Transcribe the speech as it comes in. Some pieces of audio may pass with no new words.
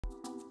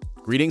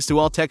Greetings to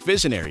all tech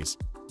visionaries.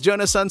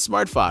 Join us on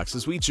SmartFox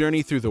as we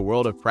journey through the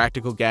world of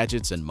practical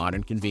gadgets and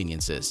modern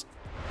conveniences.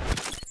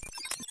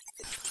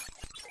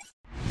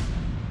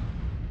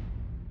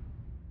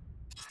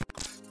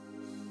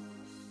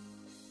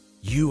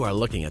 You are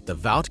looking at the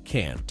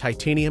Wescam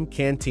titanium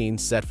canteen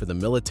set for the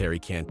military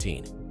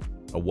canteen.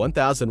 A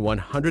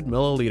 1,100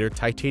 milliliter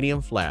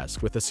titanium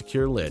flask with a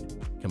secure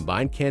lid,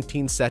 combined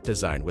canteen set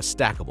design with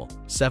stackable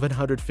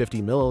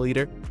 750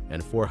 milliliter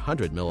and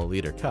 400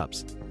 milliliter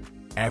cups.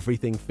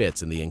 Everything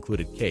fits in the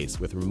included case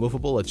with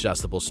removable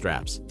adjustable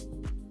straps.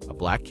 A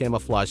black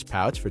camouflage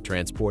pouch for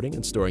transporting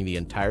and storing the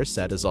entire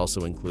set is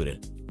also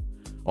included.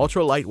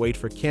 Ultra lightweight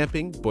for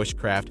camping,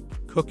 bushcraft,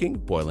 cooking,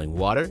 boiling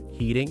water,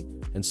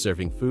 heating, and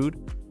serving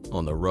food,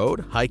 on the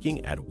road,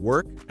 hiking, at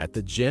work, at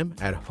the gym,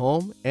 at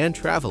home, and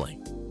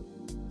traveling.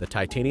 The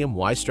titanium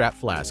Y-strap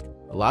flask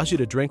allows you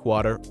to drink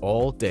water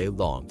all day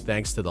long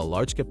thanks to the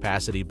large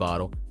capacity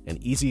bottle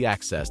and easy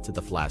access to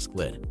the flask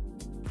lid.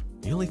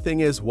 The only thing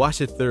is, wash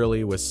it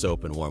thoroughly with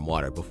soap and warm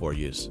water before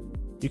use.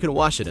 You can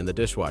wash it in the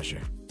dishwasher.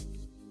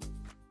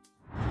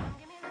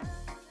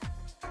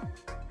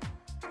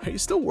 Are you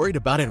still worried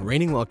about it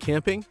raining while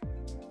camping?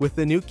 With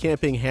the new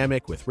camping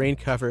hammock with rain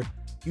cover,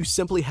 you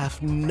simply have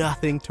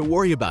nothing to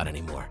worry about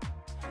anymore.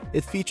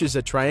 It features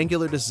a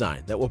triangular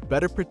design that will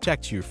better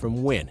protect you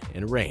from wind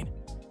and rain,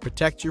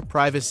 protect your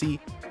privacy,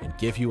 and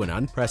give you an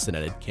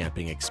unprecedented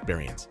camping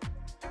experience.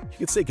 You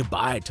can say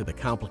goodbye to the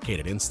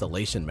complicated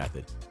installation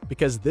method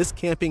because this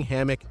camping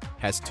hammock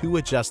has 2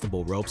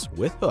 adjustable ropes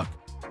with hook.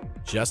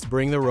 Just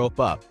bring the rope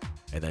up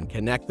and then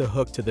connect the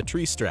hook to the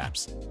tree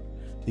straps.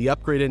 The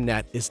upgraded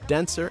net is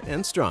denser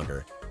and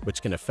stronger,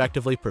 which can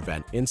effectively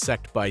prevent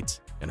insect bites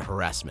and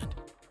harassment.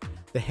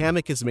 The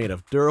hammock is made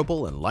of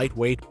durable and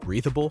lightweight,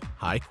 breathable,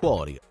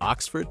 high-quality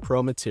Oxford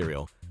Pro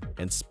material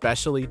and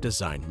specially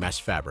designed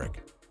mesh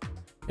fabric.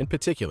 In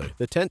particular,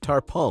 the tent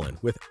tarpaulin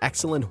with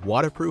excellent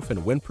waterproof and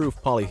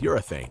windproof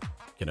polyurethane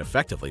can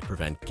effectively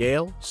prevent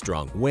gale,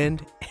 strong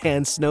wind,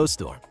 and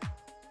snowstorm.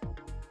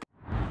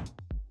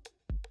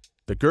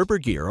 The Gerber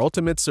Gear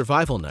Ultimate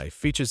Survival Knife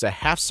features a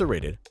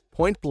half-serrated,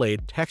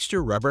 point-blade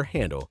texture rubber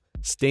handle,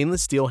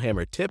 stainless steel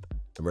hammer tip,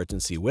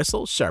 emergency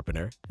whistle,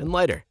 sharpener, and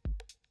lighter.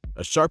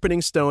 A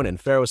sharpening stone and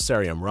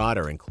ferrocerium rod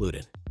are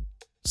included.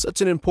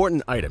 Such an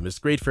important item is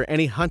great for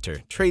any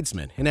hunter,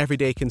 tradesman, and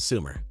everyday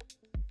consumer.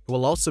 It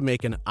will also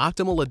make an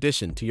optimal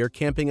addition to your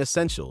camping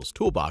essentials,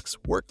 toolbox,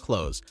 work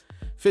clothes,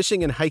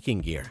 fishing and hiking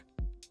gear.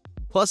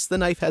 Plus, the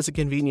knife has a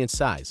convenient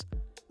size.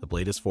 The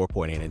blade is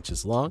 4.8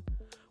 inches long,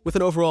 with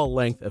an overall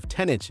length of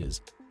 10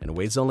 inches and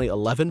weighs only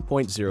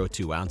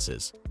 11.02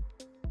 ounces.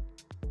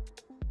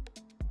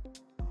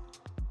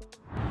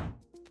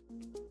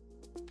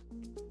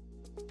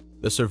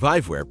 The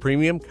Surviveware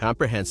Premium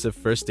Comprehensive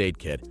First Aid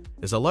Kit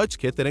is a large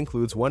kit that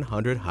includes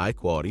 100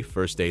 high-quality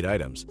first aid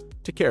items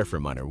to care for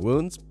minor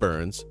wounds,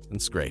 burns,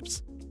 and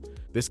scrapes.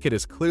 This kit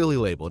is clearly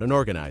labeled and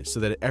organized so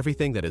that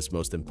everything that is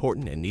most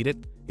important and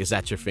needed is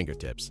at your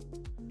fingertips.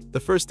 The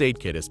first aid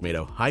kit is made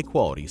of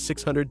high-quality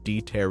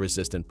 600D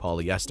tear-resistant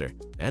polyester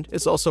and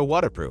is also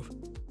waterproof.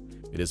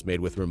 It is made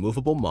with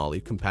removable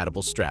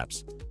MOLLE-compatible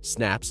straps,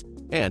 snaps,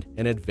 and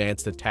an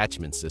advanced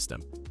attachment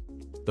system.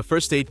 The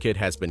first aid kit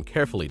has been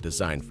carefully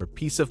designed for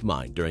peace of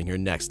mind during your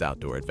next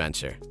outdoor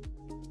adventure.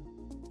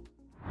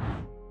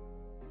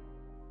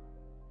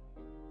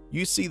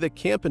 You see the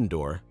Camp &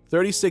 Door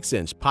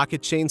 36-inch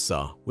pocket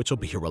chainsaw, which will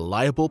be a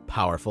reliable,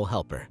 powerful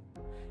helper.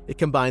 It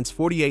combines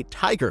 48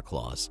 tiger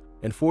claws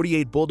and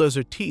 48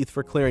 bulldozer teeth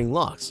for clearing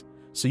logs,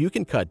 so you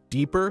can cut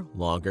deeper,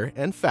 longer,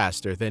 and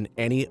faster than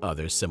any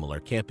other similar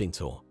camping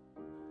tool.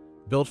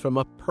 Built from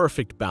a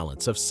perfect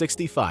balance of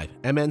 65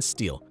 Mn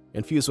steel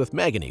infused with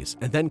manganese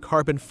and then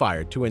carbon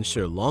fired to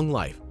ensure long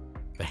life,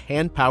 the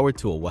hand-powered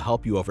tool will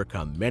help you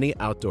overcome many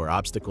outdoor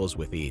obstacles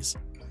with ease.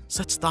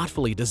 Such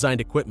thoughtfully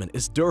designed equipment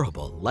is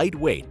durable,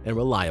 lightweight, and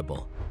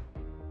reliable.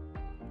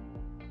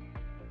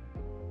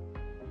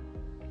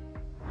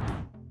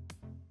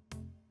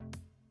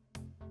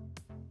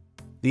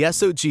 The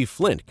SOG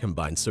Flint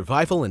combines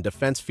survival and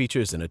defense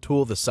features in a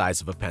tool the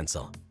size of a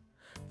pencil.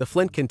 The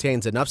Flint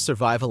contains enough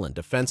survival and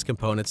defense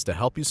components to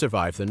help you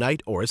survive the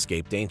night or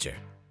escape danger.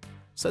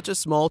 Such a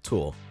small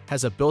tool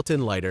has a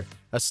built-in lighter,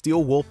 a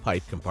steel wool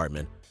pipe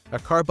compartment, a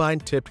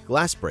carbine-tipped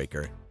glass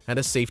breaker, and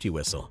a safety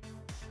whistle.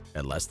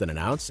 At less than an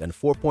ounce and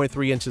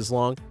 4.3 inches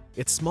long,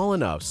 it's small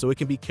enough so it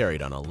can be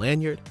carried on a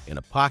lanyard, in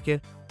a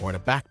pocket, or in a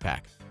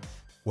backpack.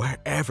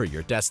 Wherever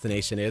your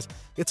destination is,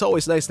 it's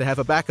always nice to have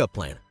a backup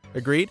plan.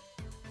 Agreed?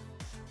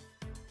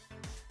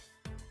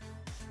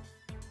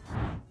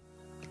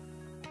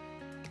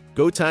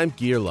 GoTime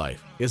Gear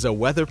Life is a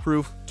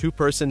weatherproof,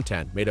 2-person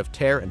tent made of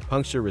tear and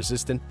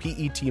puncture-resistant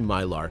PET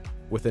mylar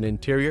with an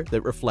interior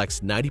that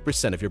reflects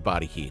 90% of your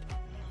body heat.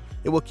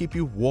 It will keep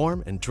you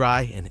warm and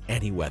dry in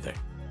any weather.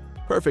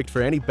 Perfect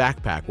for any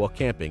backpack while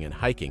camping and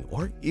hiking,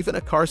 or even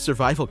a car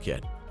survival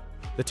kit.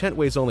 The tent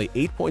weighs only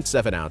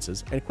 8.7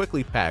 ounces and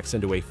quickly packs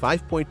into a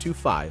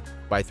 5.25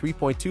 by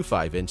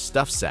 3.25-inch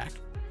stuffed sack.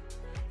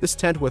 This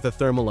tent with a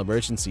thermal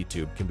emergency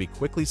tube can be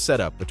quickly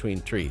set up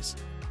between trees.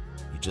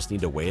 You just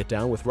need to weigh it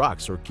down with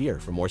rocks or gear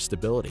for more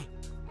stability.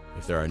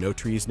 If there are no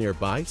trees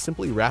nearby,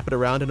 simply wrap it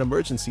around an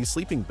emergency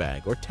sleeping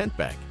bag or tent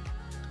bag.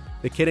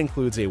 The kit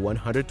includes a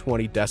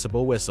 120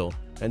 decibel whistle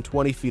and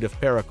 20 feet of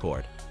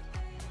paracord.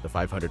 The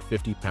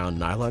 550-pound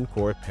nylon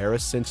core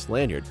para-cinch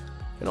lanyard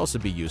can also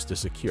be used to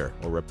secure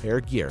or repair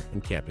gear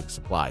and camping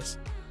supplies.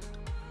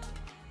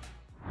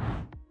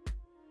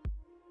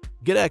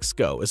 GetX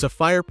Go is a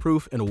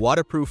fireproof and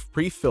waterproof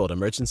pre-filled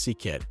emergency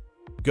kit,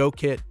 go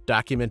kit,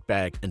 document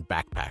bag, and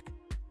backpack.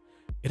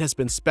 It has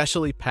been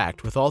specially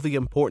packed with all the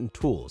important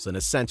tools and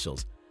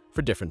essentials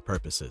for different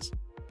purposes.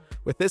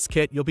 With this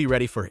kit, you'll be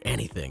ready for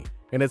anything,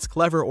 and its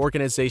clever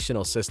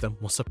organizational system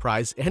will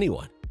surprise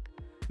anyone.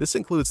 This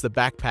includes the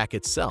backpack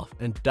itself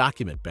and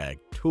document bag,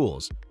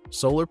 tools,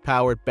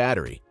 solar-powered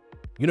battery,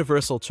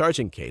 universal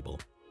charging cable,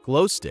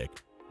 glow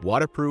stick,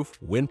 waterproof,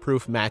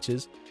 windproof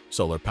matches,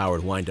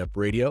 solar-powered wind-up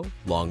radio,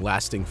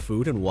 long-lasting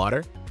food and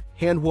water,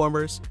 hand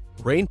warmers,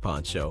 rain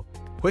poncho,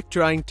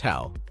 quick-drying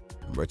towel,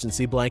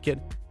 emergency blanket,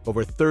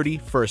 over 30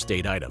 first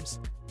aid items.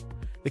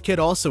 The kit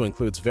also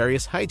includes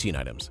various hygiene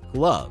items,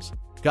 gloves,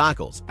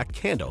 goggles, a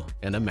candle,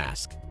 and a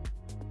mask.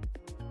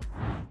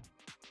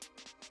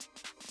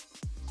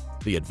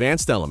 The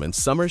Advanced Elements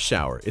Summer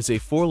Shower is a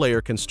 4-layer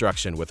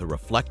construction with a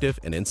reflective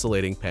and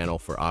insulating panel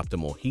for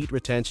optimal heat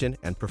retention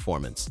and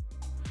performance.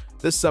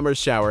 This summer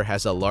shower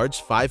has a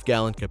large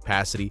 5-gallon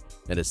capacity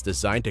and is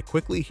designed to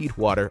quickly heat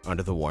water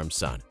under the warm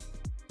sun.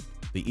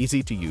 The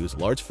easy-to-use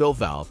large fill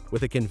valve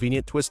with a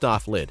convenient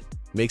twist-off lid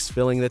makes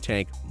filling the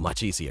tank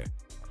much easier.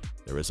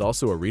 There is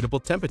also a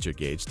readable temperature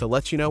gauge to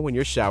let you know when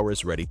your shower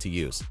is ready to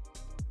use.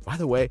 By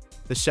the way,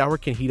 the shower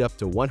can heat up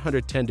to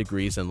 110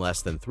 degrees in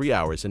less than 3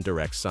 hours in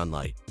direct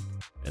sunlight.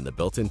 And the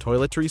built-in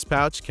toiletries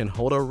pouch can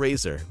hold a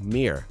razor,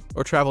 mirror,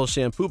 or travel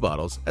shampoo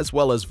bottles, as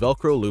well as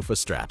Velcro loofah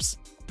straps.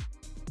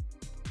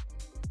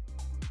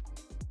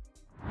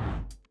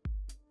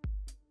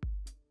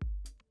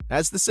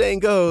 As the saying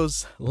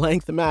goes,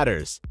 length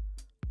matters.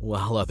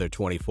 While other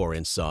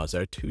 24-inch saws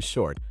are too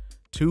short,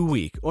 too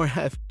weak, or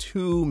have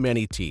too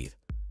many teeth,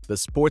 the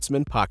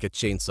Sportsman Pocket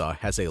Chainsaw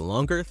has a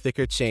longer,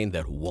 thicker chain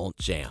that won't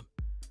jam.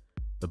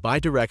 The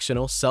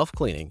bidirectional,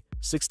 self-cleaning,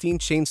 16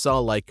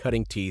 chainsaw-like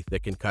cutting teeth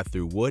that can cut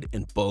through wood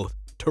in both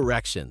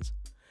directions.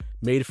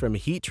 Made from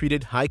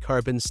heat-treated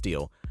high-carbon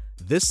steel,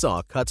 this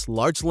saw cuts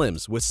large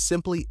limbs with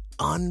simply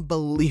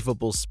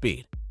unbelievable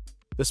speed.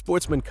 The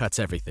Sportsman cuts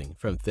everything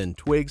from thin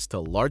twigs to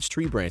large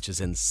tree branches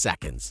in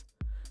seconds.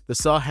 The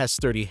saw has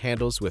sturdy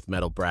handles with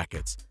metal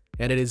brackets,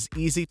 and it is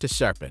easy to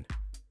sharpen.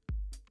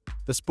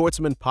 The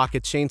Sportsman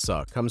Pocket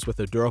Chainsaw comes with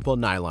a durable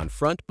nylon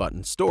front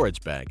button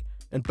storage bag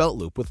and belt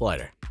loop with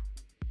lighter.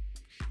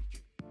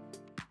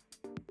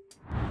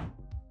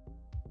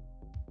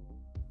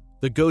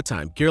 The Go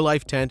Time Gear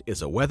Life Tent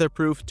is a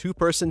weatherproof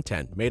 2-person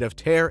tent made of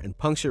tear and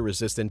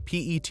puncture-resistant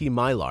PET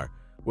mylar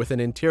with an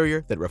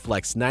interior that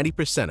reflects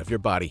 90% of your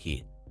body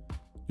heat.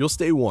 You'll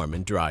stay warm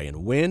and dry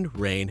in wind,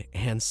 rain,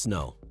 and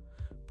snow.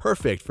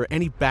 Perfect for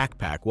any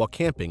backpack while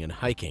camping and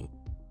hiking.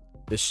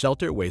 This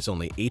shelter weighs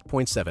only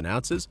 8.7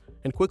 ounces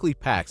and quickly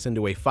packs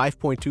into a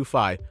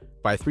 5.25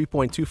 by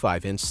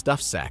 3.25-inch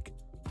stuff sack.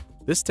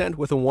 This tent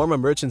with a warm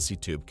emergency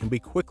tube can be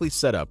quickly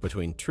set up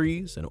between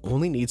trees and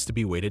only needs to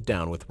be weighted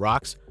down with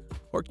rocks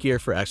or gear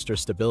for extra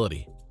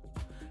stability.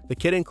 The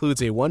kit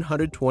includes a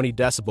 120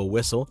 decibel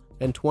whistle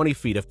and 20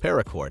 feet of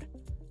paracord.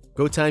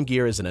 Go Time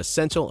gear is an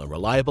essential and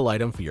reliable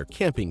item for your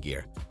camping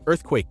gear,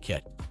 earthquake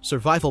kit,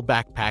 survival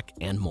backpack,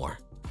 and more.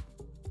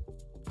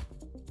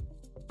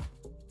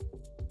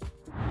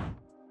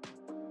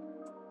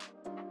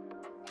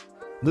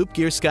 Loop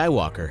Gear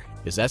Skywalker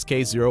is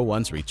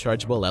SK01's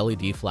rechargeable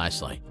LED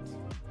flashlight.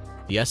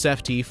 The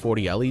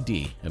SFT40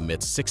 LED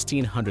emits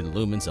 1600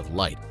 lumens of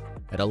light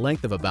at a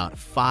length of about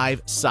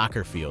 5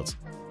 soccer fields,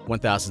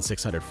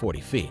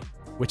 1,640 feet,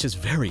 which is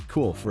very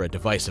cool for a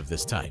device of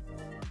this type.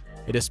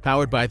 It is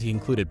powered by the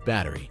included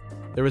battery.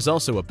 There is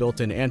also a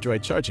built-in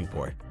Android charging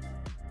port,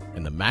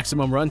 and the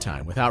maximum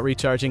runtime without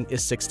recharging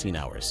is 16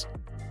 hours.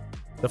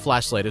 The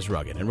flashlight is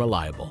rugged and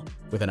reliable,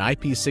 with an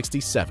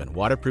IP67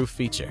 waterproof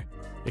feature.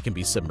 It can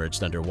be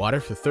submerged underwater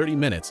for 30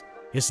 minutes,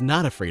 is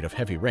not afraid of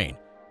heavy rain,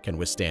 can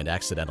withstand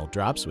accidental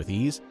drops with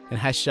ease, and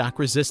has shock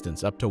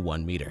resistance up to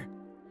 1 meter.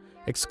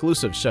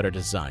 Exclusive shutter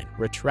design,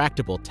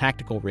 retractable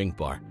tactical ring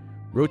bar,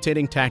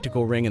 rotating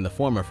tactical ring in the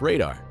form of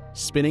radar,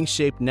 spinning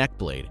shaped neck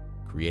blade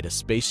create a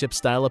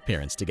spaceship-style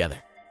appearance together.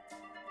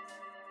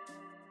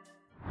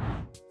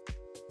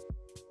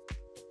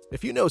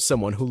 If you know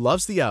someone who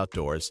loves the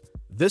outdoors,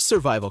 this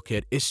survival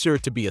kit is sure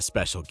to be a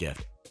special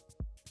gift.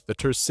 The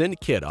Tercin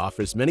kit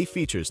offers many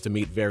features to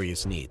meet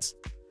various needs.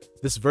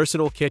 This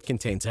versatile kit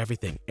contains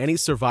everything any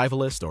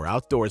survivalist or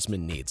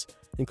outdoorsman needs,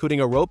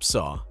 including a rope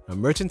saw,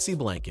 emergency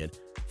blanket,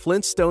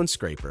 flint stone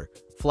scraper,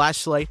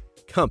 flashlight,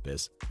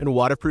 compass, and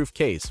waterproof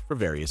case for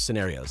various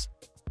scenarios.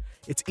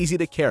 It's easy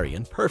to carry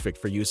and perfect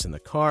for use in the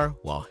car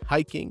while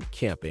hiking,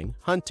 camping,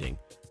 hunting,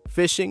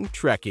 fishing,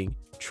 trekking,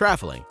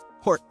 traveling,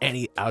 or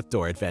any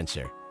outdoor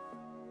adventure.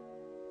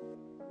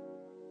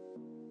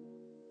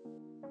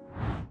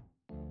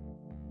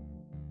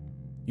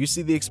 You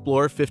see the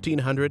Explorer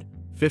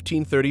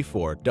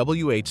 1534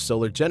 WH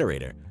solar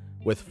generator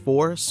with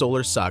 4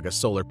 Solar Saga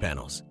solar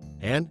panels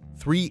and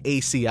 3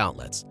 AC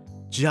outlets,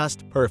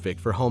 just perfect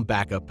for home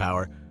backup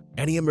power,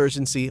 any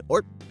emergency,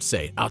 or,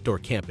 say, outdoor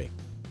camping.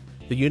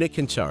 The unit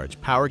can charge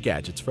power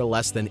gadgets for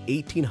less than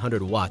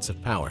 1,800 watts of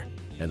power,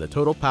 and the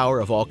total power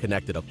of all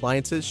connected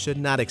appliances should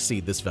not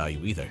exceed this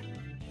value either.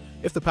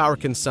 If the power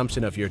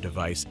consumption of your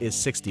device is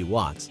 60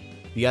 watts,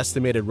 the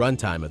estimated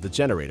runtime of the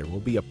generator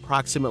will be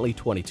approximately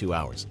 22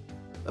 hours.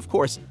 Of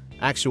course,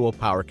 actual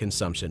power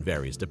consumption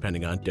varies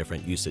depending on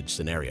different usage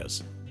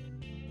scenarios.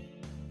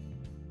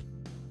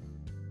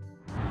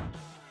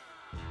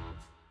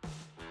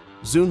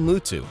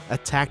 Zunlutu, a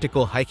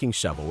tactical hiking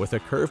shovel with a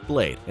curved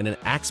blade and an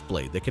axe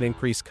blade that can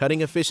increase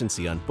cutting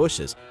efficiency on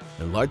bushes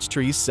and large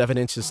trees 7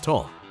 inches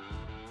tall.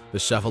 The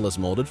shovel is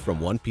molded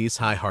from one-piece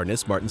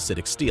high-hardness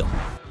martensitic steel.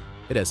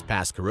 It has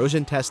passed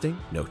corrosion testing,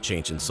 no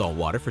change in salt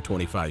water for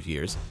 25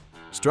 years,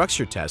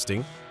 structure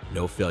testing,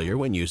 no failure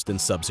when used in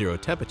sub-zero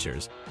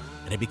temperatures,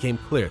 and it became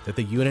clear that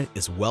the unit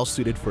is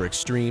well-suited for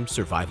extreme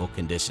survival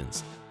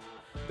conditions.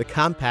 The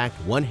compact,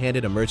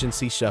 one-handed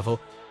emergency shovel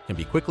can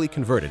be quickly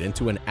converted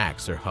into an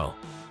axe or hoe.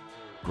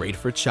 Great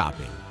for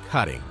chopping,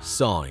 cutting,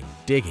 sawing,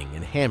 digging,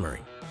 and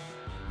hammering.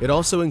 It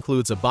also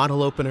includes a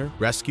bottle opener,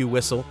 rescue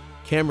whistle,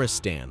 camera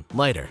stand,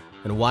 lighter,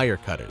 and wire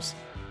cutters.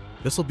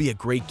 This will be a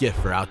great gift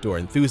for outdoor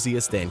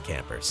enthusiasts and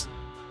campers.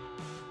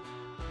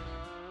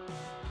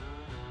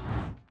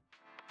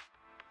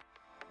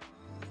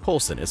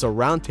 Colson is a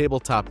round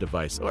tabletop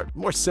device, or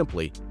more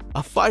simply,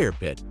 a fire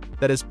pit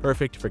that is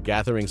perfect for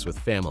gatherings with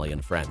family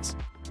and friends.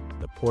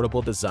 The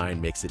portable design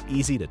makes it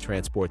easy to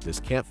transport this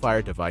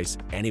campfire device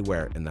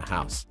anywhere in the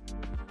house.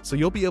 So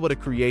you'll be able to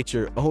create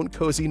your own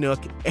cozy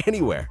nook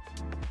anywhere.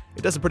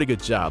 It does a pretty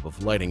good job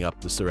of lighting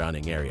up the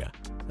surrounding area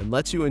and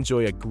lets you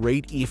enjoy a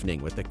great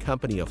evening with the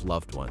company of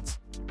loved ones.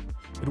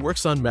 It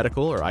works on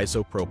medical or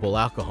isopropyl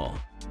alcohol.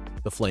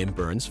 The flame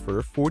burns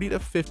for 40 to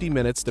 50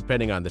 minutes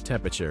depending on the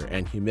temperature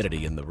and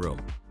humidity in the room.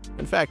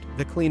 In fact,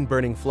 the clean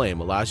burning flame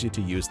allows you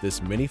to use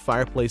this mini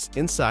fireplace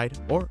inside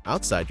or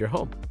outside your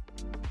home.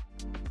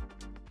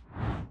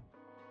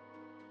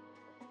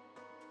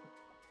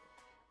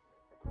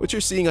 What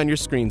you're seeing on your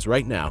screens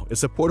right now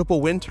is a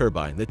portable wind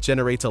turbine that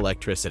generates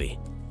electricity.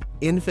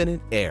 Infinite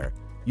Air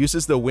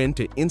uses the wind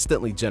to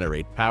instantly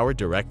generate power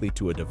directly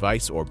to a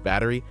device or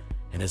battery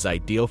and is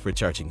ideal for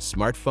charging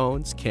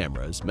smartphones,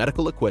 cameras,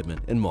 medical equipment,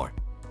 and more.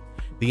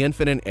 The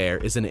Infinite Air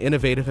is an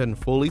innovative and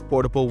fully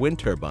portable wind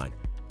turbine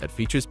that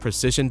features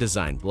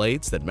precision-designed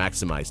blades that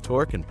maximize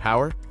torque and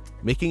power,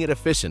 making it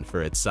efficient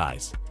for its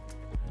size.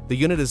 The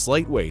unit is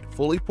lightweight,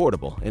 fully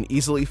portable, and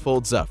easily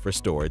folds up for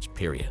storage,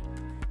 period.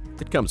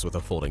 It comes with a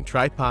folding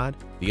tripod.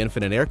 The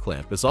Infinite Air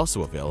clamp is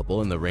also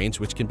available in the range,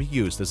 which can be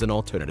used as an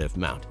alternative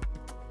mount.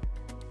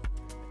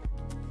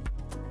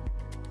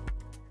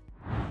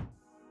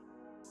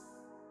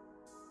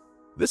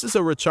 This is a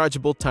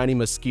rechargeable tiny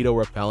mosquito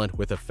repellent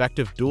with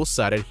effective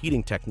dual-sided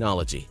heating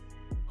technology.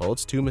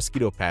 Holds 2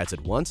 mosquito pads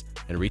at once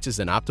and reaches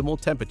an optimal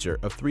temperature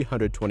of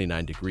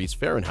 329 degrees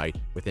Fahrenheit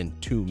within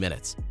 2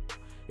 minutes.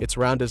 Its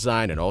round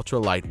design and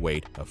ultra-light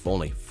weight of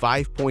only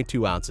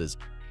 5.2 ounces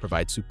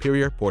provide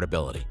superior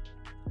portability.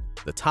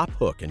 The top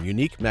hook and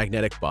unique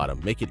magnetic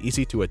bottom make it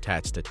easy to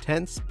attach to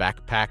tents,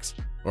 backpacks,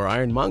 or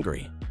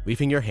ironmongery,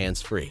 leaving your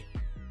hands free.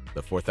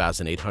 The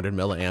 4,800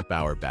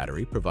 mAh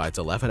battery provides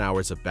 11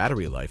 hours of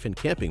battery life in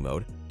camping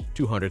mode,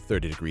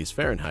 230 degrees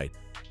Fahrenheit,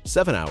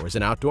 7 hours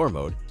in outdoor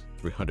mode,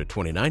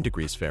 329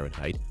 degrees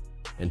Fahrenheit,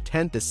 and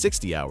 10 to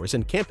 60 hours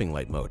in camping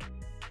light mode.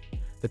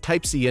 The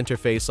Type-C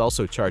interface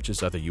also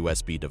charges other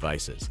USB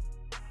devices.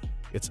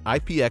 Its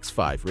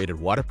IPX5 rated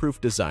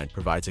waterproof design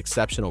provides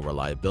exceptional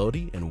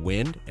reliability in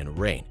wind and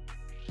rain.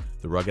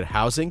 The rugged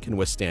housing can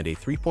withstand a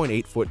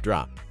 3.8-foot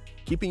drop,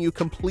 keeping you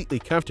completely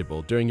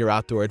comfortable during your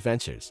outdoor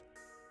adventures.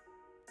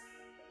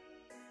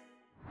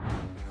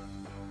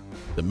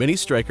 The Mini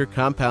Striker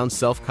compound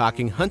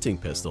self-cocking hunting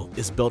pistol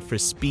is built for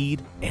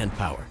speed and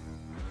power.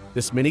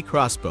 This mini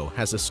crossbow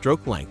has a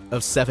stroke length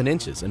of 7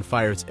 inches and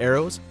fires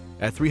arrows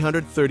at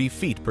 330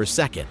 feet per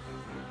second.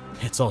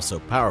 It's also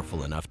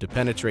powerful enough to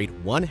penetrate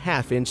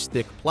 1/2-inch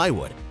thick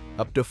plywood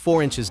up to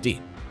 4 inches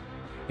deep.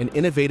 An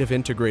innovative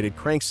integrated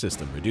crank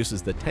system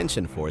reduces the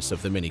tension force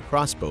of the mini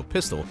crossbow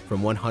pistol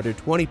from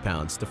 120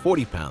 pounds to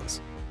 40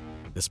 pounds.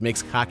 This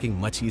makes cocking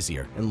much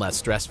easier and less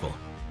stressful,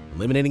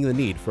 eliminating the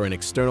need for an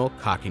external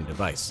cocking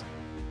device.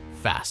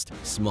 Fast,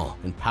 small,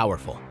 and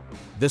powerful,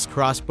 this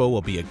crossbow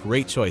will be a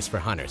great choice for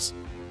hunters.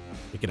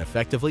 It can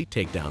effectively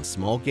take down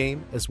small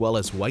game as well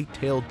as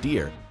white-tailed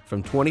deer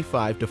from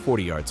 25 to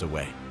 40 yards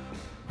away.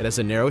 It has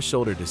a narrow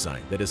shoulder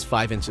design that is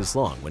 5 inches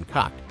long when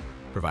cocked,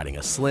 providing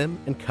a slim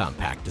and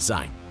compact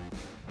design.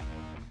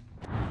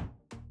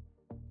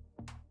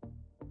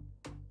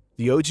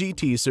 The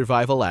OGT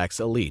Survival Axe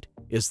Elite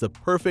is the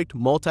perfect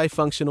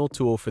multifunctional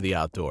tool for the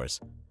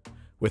outdoors.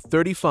 With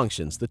 30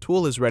 functions, the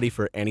tool is ready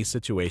for any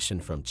situation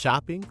from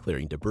chopping,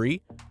 clearing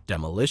debris,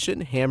 demolition,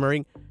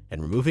 hammering,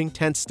 and removing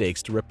tent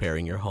stakes to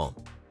repairing your home.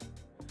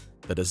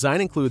 The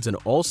design includes an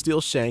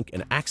all-steel shank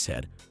and axe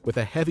head with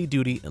a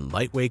heavy-duty and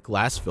lightweight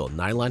glass-filled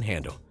nylon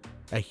handle,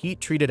 a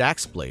heat-treated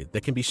axe blade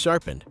that can be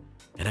sharpened,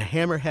 and a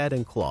hammerhead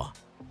and claw.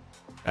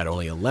 At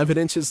only 11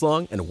 inches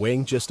long and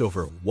weighing just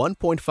over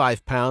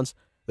 1.5 pounds,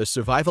 the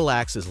survival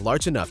axe is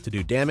large enough to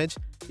do damage,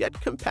 yet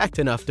compact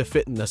enough to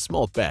fit in a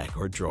small bag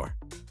or drawer.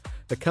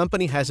 The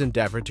company has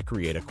endeavored to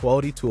create a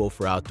quality tool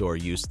for outdoor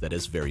use that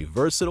is very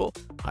versatile,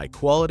 high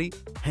quality,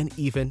 and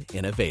even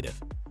innovative.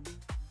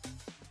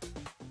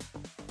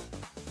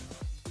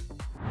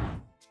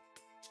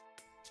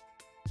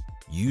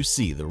 You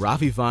see the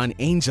Ravivon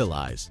Angel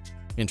Eyes.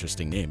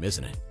 Interesting name,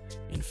 isn't it?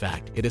 In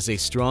fact, it is a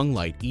strong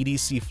light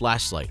EDC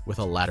flashlight with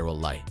a lateral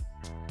light.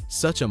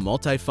 Such a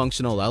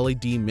multifunctional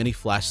LED mini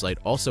flashlight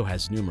also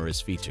has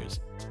numerous features.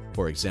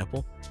 For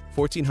example,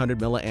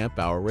 1400 mAh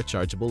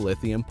rechargeable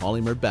lithium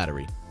polymer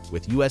battery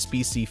with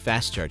USB-C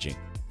fast charging,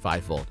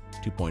 5V,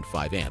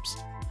 2.5 amps.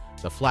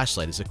 The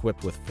flashlight is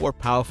equipped with 4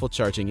 powerful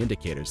charging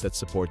indicators that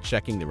support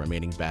checking the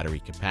remaining battery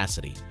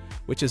capacity,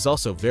 which is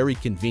also very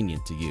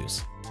convenient to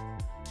use.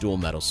 Dual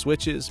metal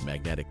switches,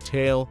 magnetic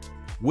tail,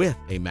 with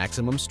a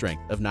maximum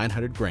strength of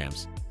 900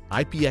 grams,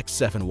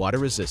 IPX7 water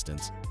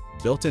resistance,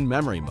 built-in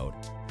memory mode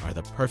are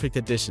the perfect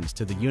additions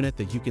to the unit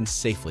that you can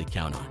safely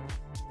count on.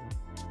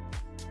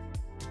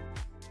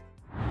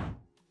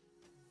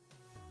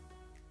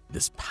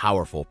 This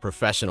powerful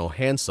professional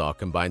handsaw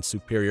combines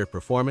superior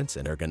performance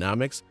and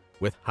ergonomics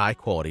with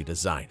high-quality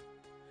design.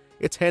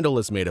 Its handle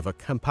is made of a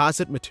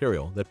composite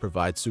material that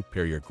provides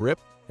superior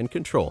grip and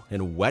control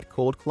in wet,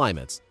 cold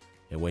climates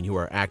and when you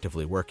are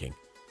actively working.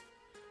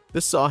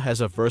 This saw has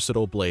a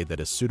versatile blade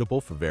that is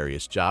suitable for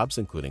various jobs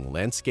including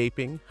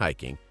landscaping,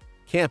 hiking,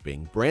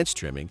 camping, branch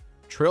trimming,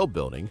 trail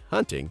building,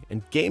 hunting,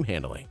 and game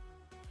handling.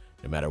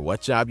 No matter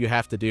what job you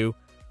have to do,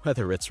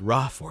 whether it's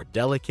rough or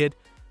delicate,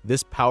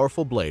 this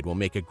powerful blade will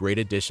make a great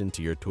addition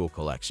to your tool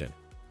collection.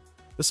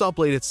 The saw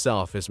blade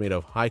itself is made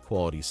of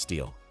high-quality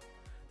steel.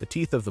 The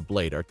teeth of the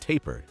blade are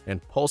tapered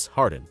and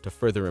pulse-hardened to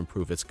further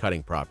improve its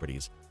cutting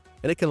properties,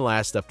 and it can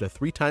last up to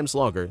 3 times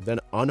longer than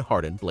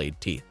unhardened blade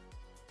teeth.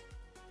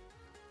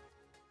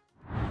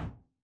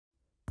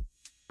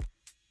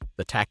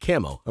 The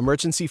TACAMO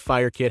Emergency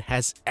Fire Kit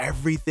has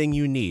everything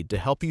you need to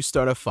help you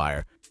start a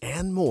fire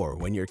and more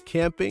when you're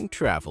camping,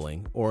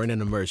 traveling, or in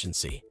an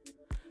emergency.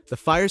 The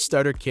Fire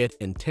Starter Kit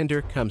and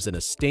Tinder comes in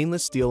a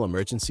stainless steel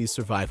emergency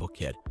survival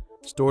kit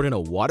stored in a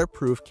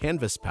waterproof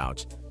canvas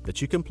pouch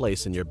that you can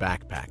place in your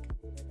backpack.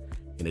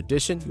 In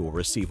addition, you will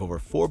receive over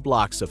 4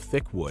 blocks of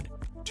thick wood,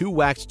 2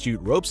 waxed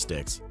jute rope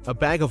sticks, a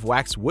bag of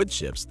waxed wood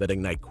chips that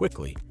ignite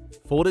quickly,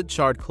 folded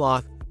charred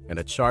cloth, and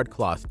a charred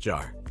cloth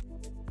jar.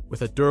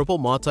 With a durable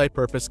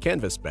multi-purpose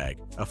canvas bag,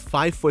 a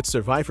 5-foot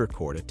survivor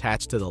cord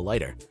attached to the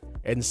lighter,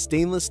 and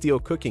stainless steel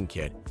cooking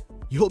kit,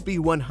 you'll be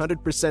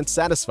 100%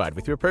 satisfied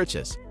with your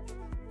purchase.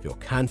 Feel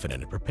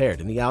confident and prepared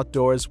in the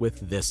outdoors with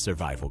this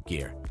survival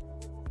gear.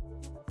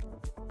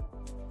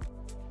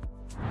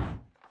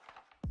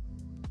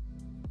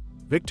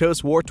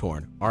 Victos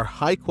War-Torn are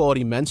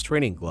high-quality men's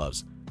training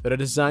gloves that are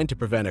designed to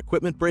prevent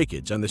equipment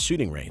breakage on the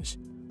shooting range,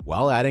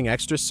 while adding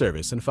extra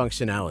service and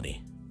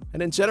functionality.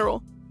 And in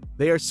general,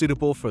 they are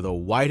suitable for the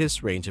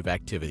widest range of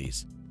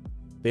activities.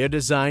 They are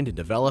designed and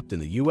developed in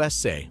the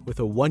USA with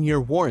a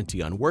 1-year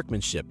warranty on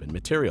workmanship and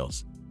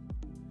materials.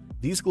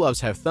 These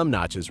gloves have thumb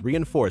notches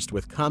reinforced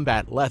with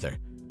combat leather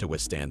to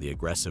withstand the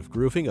aggressive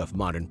grooving of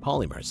modern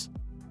polymers.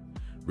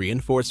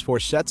 Reinforced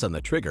fourchettes on the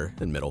trigger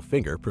and middle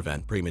finger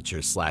prevent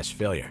premature slash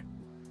failure.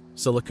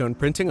 Silicone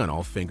printing on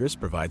all fingers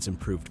provides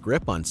improved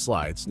grip on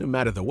slides no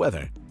matter the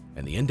weather,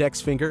 and the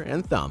index finger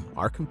and thumb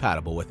are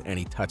compatible with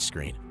any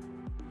touchscreen.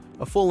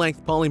 A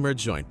full-length polymer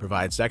joint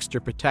provides extra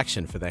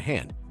protection for the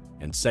hand,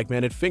 and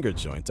segmented finger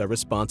joints are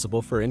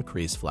responsible for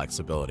increased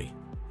flexibility.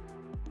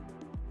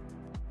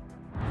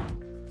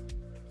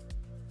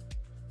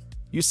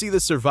 You see the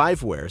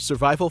SurviveWare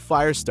Survival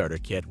Fire Starter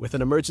Kit with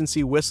an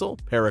emergency whistle,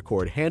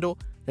 paracord handle,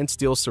 and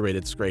steel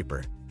serrated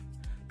scraper.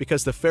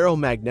 Because the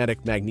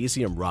ferromagnetic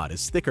magnesium rod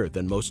is thicker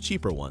than most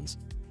cheaper ones,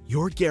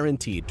 you're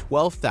guaranteed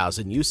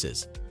 12,000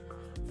 uses.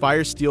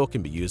 Fire steel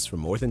can be used for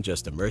more than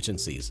just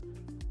emergencies.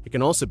 It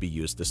can also be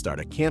used to start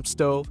a camp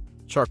stove,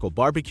 charcoal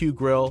barbecue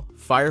grill,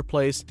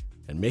 fireplace,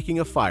 and making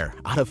a fire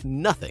out of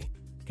nothing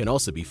can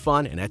also be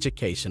fun and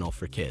educational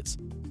for kids.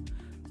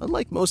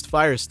 Unlike most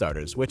fire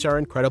starters, which are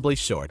incredibly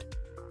short,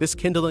 this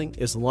kindling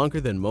is longer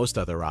than most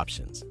other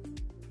options.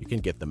 You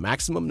can get the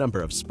maximum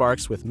number of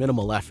sparks with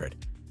minimal effort,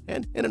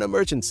 and in an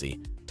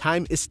emergency,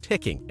 time is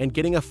ticking and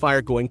getting a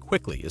fire going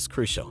quickly is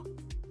crucial.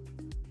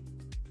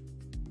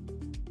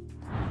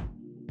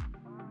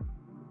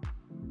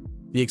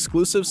 The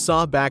exclusive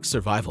saw-back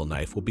survival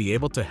knife will be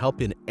able to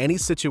help in any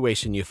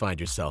situation you find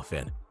yourself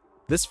in.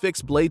 This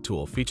fixed blade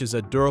tool features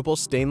a durable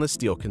stainless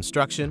steel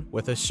construction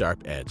with a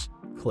sharp edge,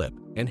 clip,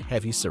 and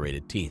heavy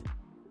serrated teeth.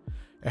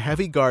 A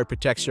heavy guard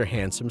protects your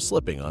hands from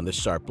slipping on the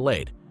sharp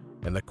blade,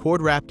 and the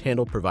cord-wrapped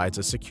handle provides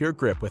a secure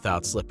grip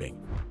without slipping.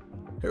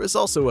 There is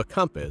also a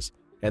compass,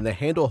 and the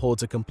handle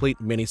holds a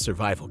complete mini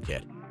survival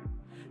kit.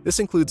 This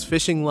includes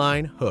fishing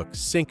line, hooks,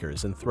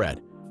 sinkers, and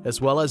thread,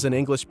 as well as an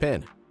English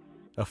pin.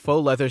 A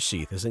faux leather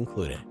sheath is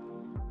included.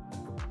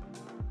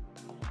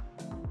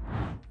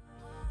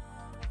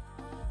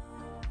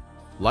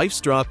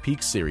 LifeStraw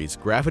Peak Series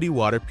Gravity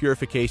Water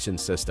Purification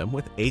System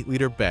with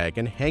 8-liter bag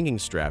and hanging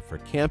strap for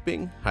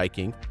camping,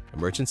 hiking,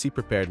 emergency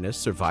preparedness,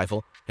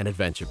 survival, and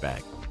adventure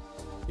bag.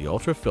 The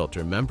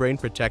ultra-filter membrane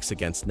protects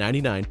against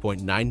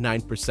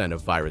 99.99%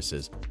 of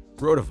viruses,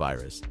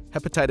 rotavirus,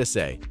 hepatitis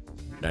A,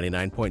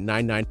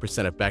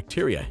 99.99% of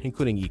bacteria,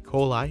 including E.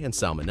 coli and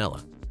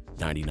Salmonella,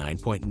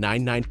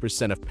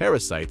 99.99% of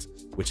parasites,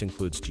 which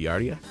includes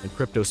Giardia and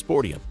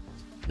Cryptosporidium,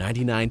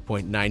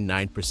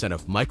 99.99%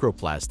 of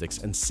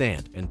microplastics and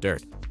sand and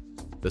dirt.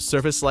 The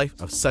service life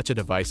of such a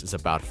device is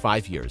about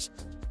 5 years.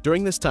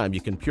 During this time,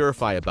 you can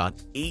purify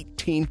about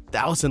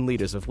 18,000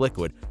 liters of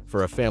liquid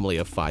for a family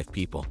of 5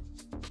 people.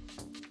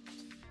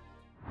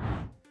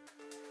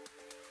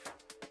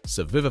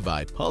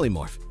 Savivivai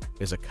Polymorph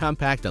is a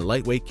compact and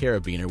lightweight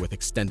carabiner with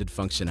extended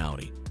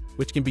functionality,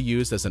 which can be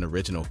used as an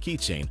original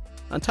keychain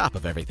on top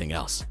of everything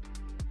else.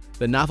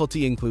 The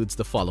novelty includes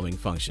the following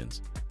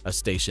functions: a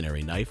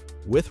stationary knife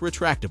with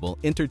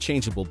retractable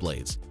interchangeable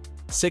blades,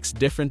 6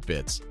 different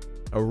bits,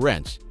 a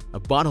wrench, a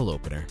bottle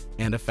opener,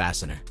 and a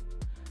fastener.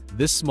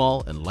 This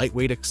small and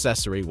lightweight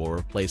accessory will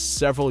replace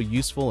several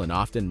useful and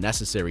often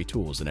necessary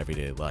tools in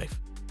everyday life.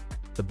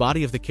 The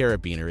body of the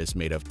carabiner is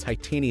made of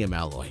titanium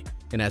alloy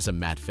and has a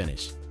matte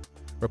finish.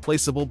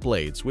 Replaceable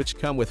blades, which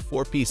come with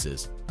 4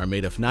 pieces, are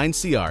made of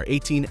 9Cr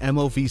 18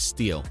 MOV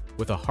steel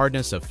with a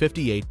hardness of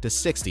 58 to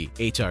 60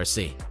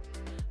 HRC.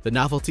 The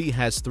novelty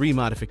has 3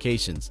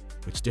 modifications,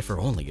 which differ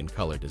only in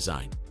color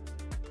design.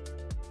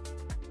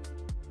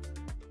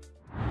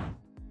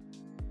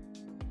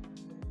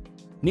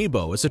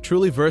 Nebo is a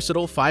truly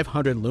versatile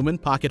 500-lumen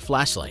pocket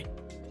flashlight.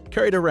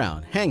 Carry it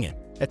around, hang it,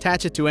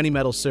 attach it to any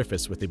metal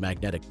surface with a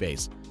magnetic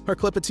base, or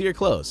clip it to your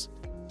clothes.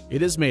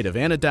 It is made of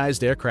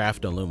anodized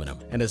aircraft aluminum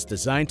and is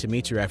designed to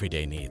meet your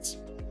everyday needs.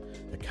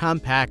 The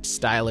compact,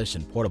 stylish,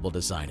 and portable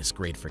design is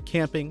great for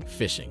camping,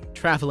 fishing,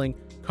 traveling,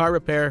 car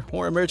repair,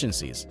 or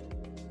emergencies.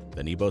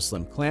 The Nebo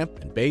Slim clamp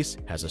and base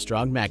has a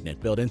strong magnet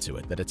built into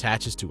it that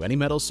attaches to any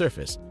metal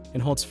surface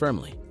and holds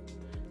firmly.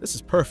 This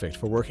is perfect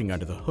for working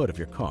under the hood of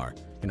your car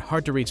in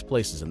hard-to-reach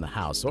places in the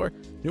house or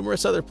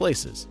numerous other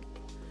places.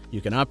 You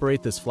can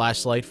operate this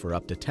flashlight for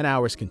up to 10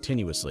 hours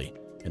continuously,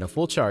 and a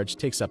full charge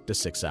takes up to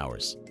 6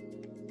 hours.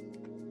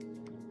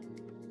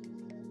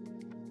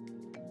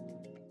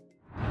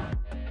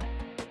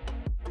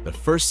 The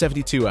first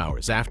 72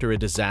 hours after a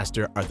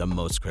disaster are the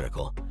most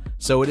critical,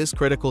 so it is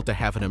critical to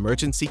have an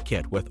emergency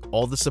kit with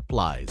all the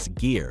supplies,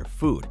 gear,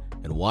 food,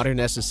 and water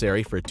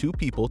necessary for 2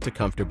 people to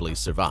comfortably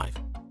survive.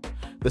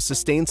 The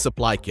Sustained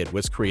Supply Kit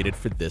was created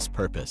for this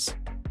purpose.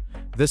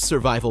 This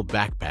survival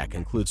backpack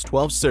includes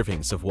 12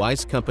 servings of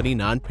Wise Company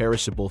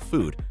non-perishable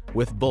food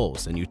with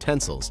bowls and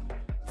utensils,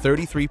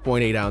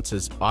 33.8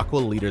 ounces Aqua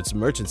Liters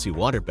emergency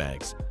water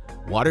bags,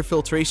 water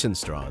filtration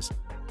straws,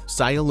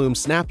 Sialume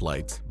snap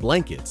lights,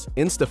 blankets,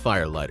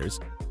 Instafire lighters,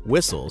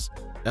 whistles,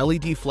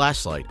 LED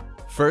flashlight,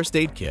 first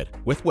aid kit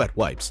with wet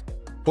wipes,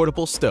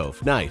 portable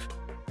stove, knife,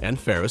 and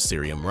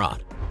ferrocerium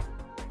rod.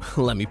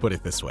 Let me put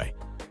it this way.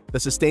 The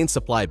Sustained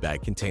Supply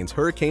Bag contains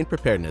hurricane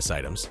preparedness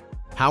items,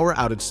 power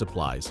outage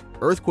supplies,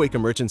 earthquake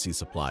emergency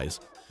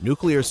supplies,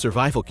 nuclear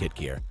survival kit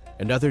gear,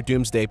 and other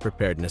doomsday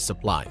preparedness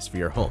supplies for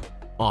your home,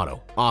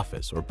 auto,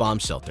 office, or bomb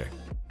shelter.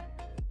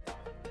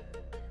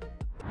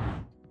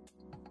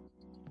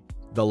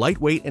 The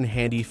lightweight and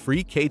handy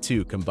Free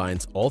K2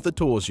 combines all the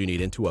tools you need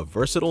into a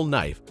versatile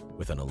knife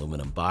with an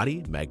aluminum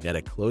body,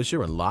 magnetic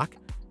closure and lock,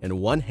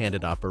 and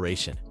one-handed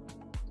operation.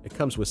 It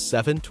comes with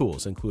 7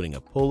 tools including a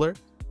puller,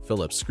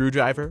 Phillips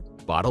screwdriver,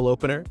 bottle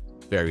opener,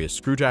 various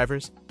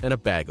screwdrivers, and a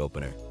bag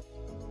opener.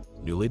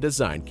 Newly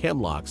designed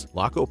cam locks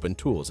lock open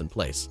tools in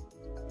place.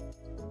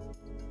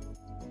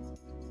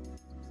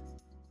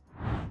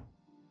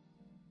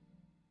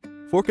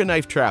 Fork and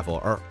Knife Travel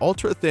are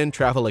ultra-thin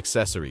travel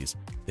accessories.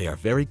 They are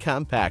very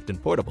compact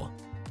and portable.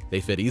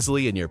 They fit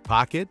easily in your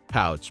pocket,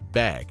 pouch,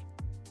 bag.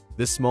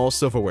 This small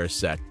silverware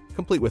set,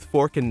 complete with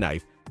fork and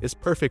knife, is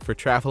perfect for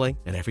traveling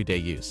and everyday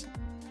use.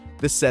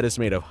 This set is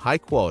made of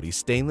high-quality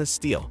stainless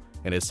steel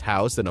and is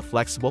housed in a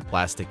flexible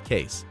plastic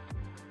case.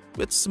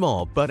 It's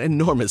small but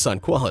enormous on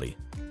quality.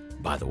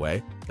 By the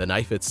way, the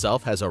knife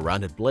itself has a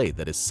rounded blade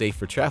that is safe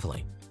for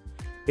traveling.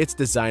 Its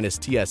design is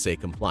TSA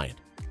compliant.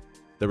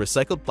 The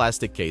recycled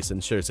plastic case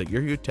ensures that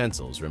your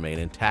utensils remain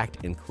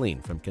intact and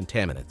clean from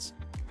contaminants.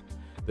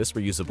 This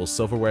reusable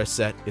silverware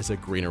set is a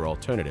greener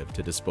alternative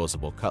to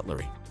disposable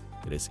cutlery.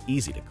 It is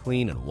easy to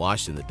clean and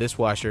wash in the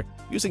dishwasher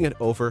using it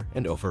over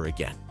and over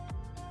again.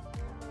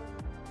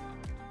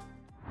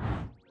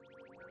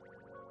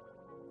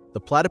 The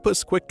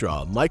Platypus Quick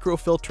Draw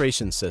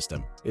Microfiltration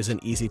System is an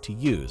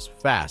easy-to-use,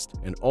 fast,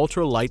 and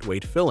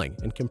ultra-lightweight filling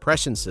and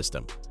compression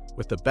system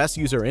with the best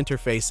user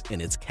interface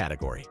in its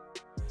category.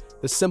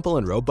 The simple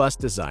and robust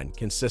design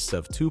consists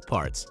of 2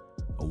 parts,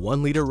 a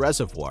 1-liter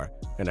reservoir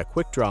and a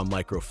quick-draw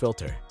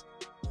microfilter.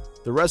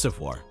 The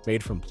reservoir,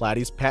 made from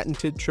Platy's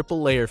patented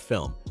triple-layer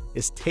film,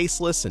 is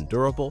tasteless and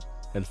durable,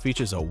 and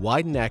features a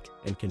wide neck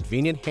and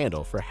convenient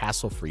handle for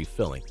hassle-free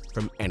filling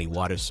from any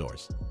water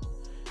source.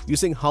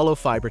 Using hollow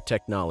fiber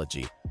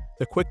technology,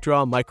 the Quick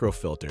Draw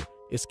microfilter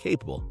is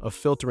capable of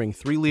filtering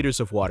 3 liters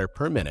of water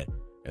per minute,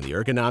 and the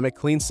ergonomic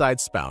clean side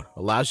spout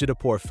allows you to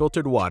pour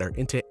filtered water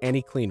into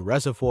any clean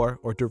reservoir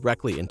or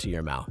directly into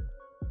your mouth.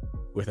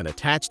 With an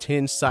attached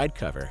hinge side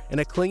cover and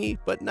a clingy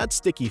but not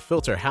sticky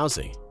filter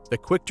housing, the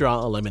Quick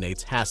Draw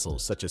eliminates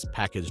hassles such as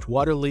packaged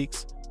water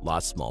leaks,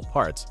 lost small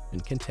parts,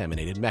 and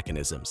contaminated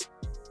mechanisms.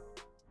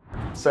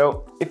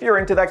 So, if you're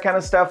into that kind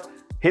of stuff,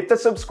 hit the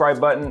subscribe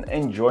button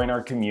and join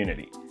our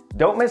community.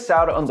 Don't miss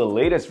out on the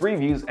latest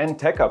reviews and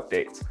tech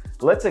updates.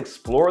 Let's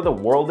explore the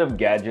world of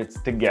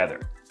gadgets together.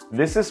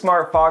 This is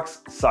Smart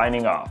Fox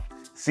signing off.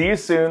 See you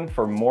soon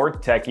for more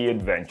techie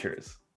adventures.